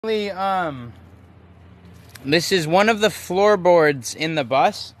This is one of the floorboards in the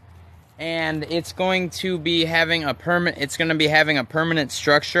bus, and it's going to be having a permanent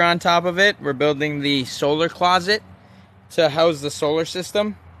structure on top of it. We're building the solar closet to house the solar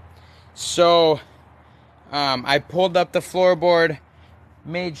system. So I pulled up the floorboard,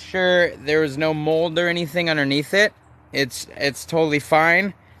 made sure there was no mold or anything underneath it. It's totally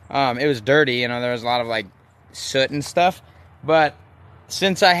fine. It was dirty, you know, there was a lot of like soot and stuff, but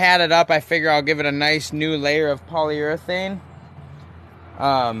since I had it up, I figure I'll give it a nice new layer of polyurethane.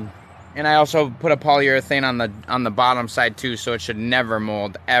 And I also put a polyurethane on the bottom side too, so it should never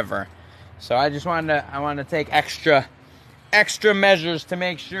mold ever. So I just wanted to take extra measures to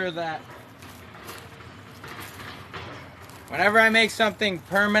make sure that whenever I make something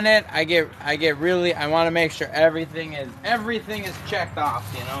permanent, I want to make sure everything is checked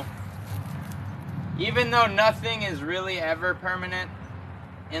off, you know. Even though nothing is really ever permanent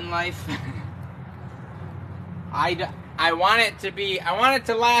in life, I want it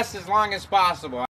to last as long as possible.